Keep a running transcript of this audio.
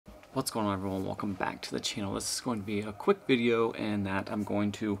What's going on, everyone? Welcome back to the channel. This is going to be a quick video in that I'm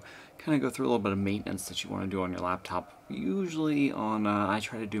going to kind of go through a little bit of maintenance that you want to do on your laptop. Usually on, I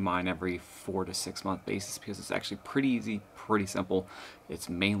try to do mine every 4 to 6 month basis because it's actually pretty easy, pretty simple. It's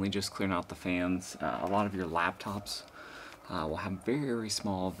mainly just clearing out the fans. A lot of your laptops will have very, very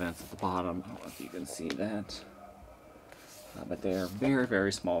small vents at the bottom. I don't know if you can see that. But they are very,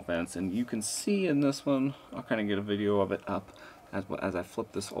 very small vents, and you can see in this one, I'll kind of get a video of it up. As I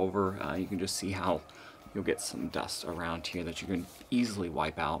flip this over, you can just see how you'll get some dust around here that you can easily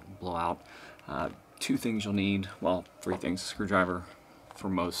wipe out, blow out. Two things you'll need, well, three things. A screwdriver for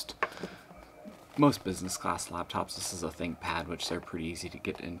most business class laptops. This is a ThinkPad, which they're pretty easy to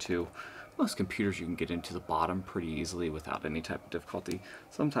get into. Most computers you can get into the bottom pretty easily without any type of difficulty.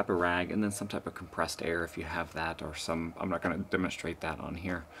 Some type of rag, and then some type of compressed air if you have that, or some, I'm not going to demonstrate that on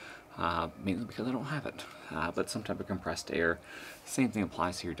here. Mainly because I don't have it, but some type of compressed air. Same thing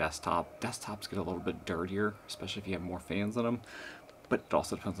applies to your desktop. Desktops get a little bit dirtier, especially if you have more fans in them, but it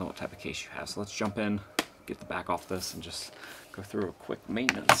also depends on what type of case you have. So let's jump in, get the back off this, and just go through a quick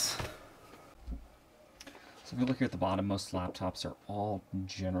maintenance. So if you look here at the bottom, most laptops are all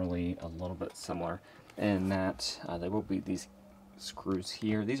generally a little bit similar in that they will be these screws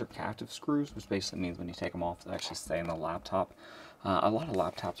here. These are captive screws, which basically means when you take them off, they actually stay in the laptop. A lot of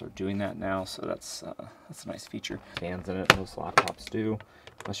laptops are doing that now, so that's a nice feature. Fans in it, most laptops do,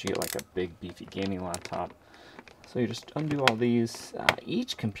 unless you get like a big beefy gaming laptop. So you just undo all these.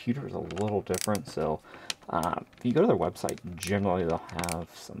 Each computer is a little different, so if you go to their website, generally they'll have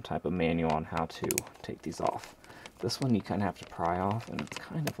some type of manual on how to take these off. This one you kind of have to pry off, and it's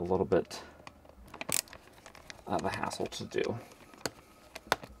kind of a little bit of a hassle to do.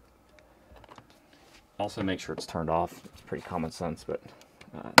 Also make sure it's turned off. It's pretty common sense, but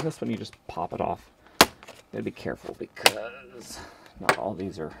this one you just pop it off. You gotta be careful because not all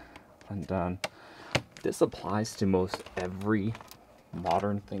these are undone. This applies to most every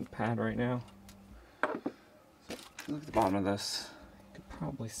modern ThinkPad right now. So if you look at the bottom of this, you can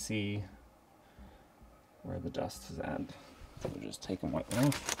probably see where the dust is at. So we'll just take and wipe it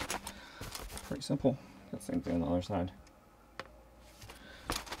off. Pretty simple. Got the same thing on the other side.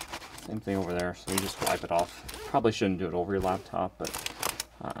 Same thing over there, so you just wipe it off. Probably shouldn't do it over your laptop, but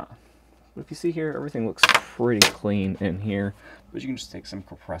if you see here, everything looks pretty clean in here. But you can just take some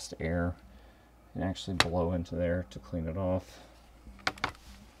compressed air and actually blow into there to clean it off.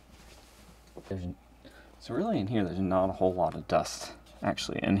 So really in here, there's not a whole lot of dust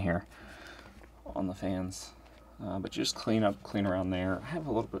actually in here on the fans. But you just clean around there. I have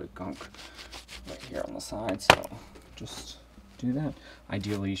a little bit of gunk right here on the side, so just do that.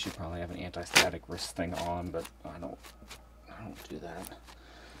 Ideally, you should probably have an anti-static wrist thing on, but I don't do that.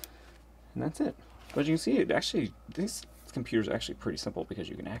 And that's it. But you can see it actually, this computer is actually pretty simple because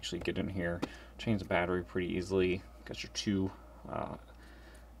you can actually get in here, change the battery pretty easily. Got your two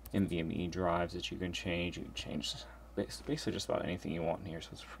NVMe drives that you can change. You can change basically just about anything you want in here. So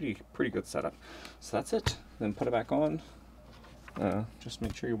it's a pretty good setup. So that's it. Then put it back on. Just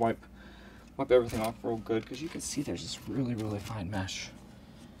make sure you wipe everything off real good, because you can see there's this really, really fine mesh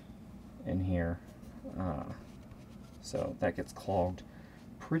in here. So that gets clogged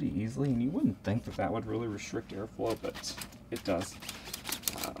pretty easily, and you wouldn't think that that would really restrict airflow, but it does.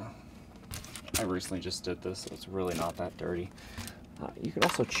 I recently just did this, so it's really not that dirty. You can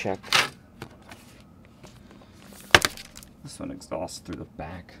also check this one exhausts through the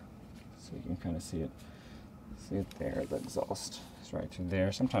back, so you can kind of see it. See it there, the exhaust is right through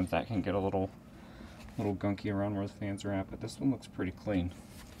there. Sometimes that can get a little gunky around where the fans are at, but this one looks pretty clean.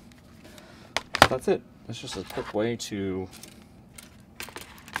 So that's it. That's just a quick way to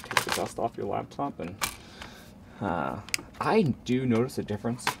take the dust off your laptop, and I do notice a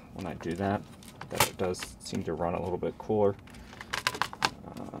difference when I do that it does seem to run a little bit cooler.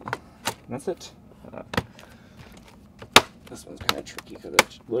 And that's it. This one's kind of tricky because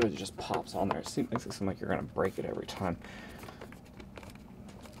it literally just pops on there. It makes it seem like you're going to break it every time.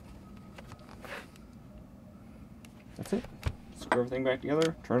 That's it. Screw everything back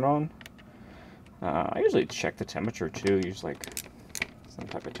together, turn it on. I usually check the temperature too. Use like some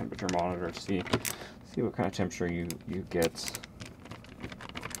type of temperature monitor to see what kind of temperature you get.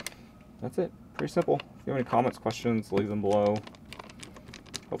 That's it. Pretty simple. If you have any comments, questions, leave them below.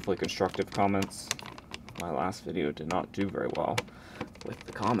 Hopefully constructive comments. My last video did not do very well with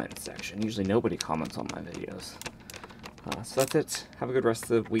the comment section. Usually nobody comments on my videos. So that's it. Have a good rest of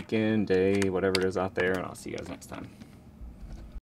the weekend, day, whatever it is out there, and I'll see you guys next time.